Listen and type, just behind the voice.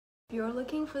If you're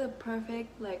looking for the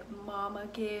perfect like mama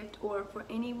gift, or for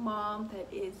any mom that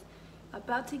is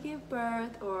about to give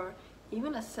birth, or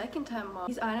even a second time mom,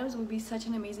 these items would be such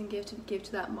an amazing gift to give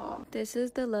to that mom. This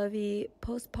is the LaVie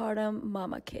Postpartum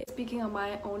Mama Kit. Speaking of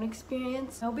my own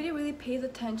experience, nobody really pays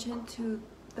attention to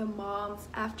the mom's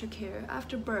aftercare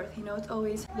after birth. You know, it's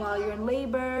always while you're in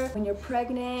labor, when you're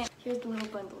pregnant. Here's the little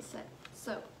bundle set.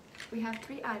 So we have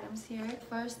 3 items here.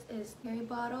 First is peri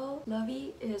bottle.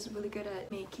 LaVie is really good at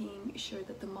making sure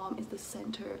that the mom is the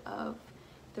center of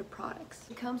their products.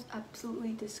 It comes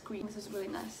absolutely discreet. This is really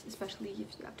nice, especially if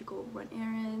you have to go run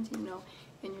errands, you know,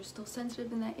 and you're still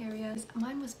sensitive in that area.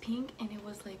 Mine was pink and it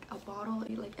was like a bottle,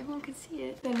 like everyone could see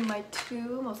it. Then my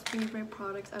 2 most favorite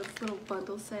products out of this little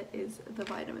bundle set is the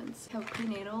vitamins. You have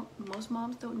prenatal. Most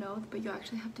moms don't know, but you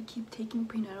actually have to keep taking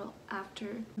prenatal after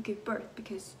you give birth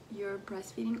because you're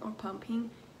breastfeeding or pumping.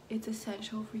 It's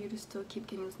essential for you to still keep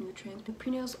getting those nutrients. The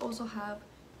prenatals also have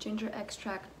ginger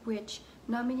extract, which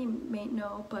not many may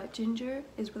know, but ginger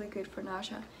is really good for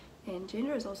nausea, and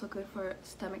ginger is also good for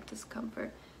stomach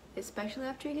discomfort, especially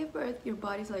after you give birth. Your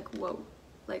body's like, whoa,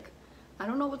 like I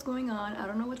don't know what's going on, I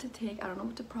don't know what to take, I don't know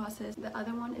what to process. The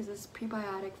other one is this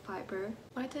prebiotic fiber.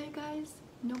 When I tell you guys,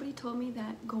 nobody told me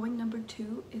that going number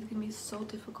 2 is gonna be so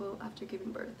difficult after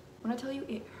giving birth. When I tell you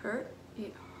it hurt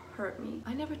me.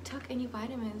 I never took any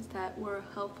vitamins that were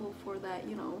helpful for that,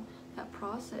 you know, that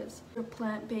process. They're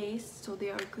plant-based, so they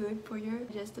are good for your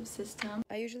digestive system.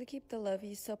 I usually keep the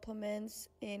LaVie supplements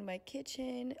in my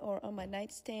kitchen or on my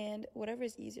nightstand, whatever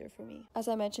is easier for me. As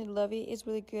I mentioned, LaVie is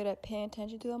really good at paying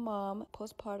attention to the mom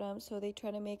postpartum, so they try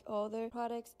to make all their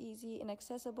products easy and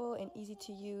accessible and easy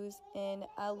to use. And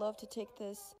I love to take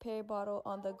this peri bottle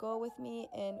on the go with me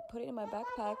and put it in my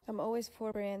backpack. I'm always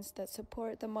for brands that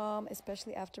support the mom,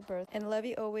 especially after birth, and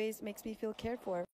LaVie always makes me feel cared for.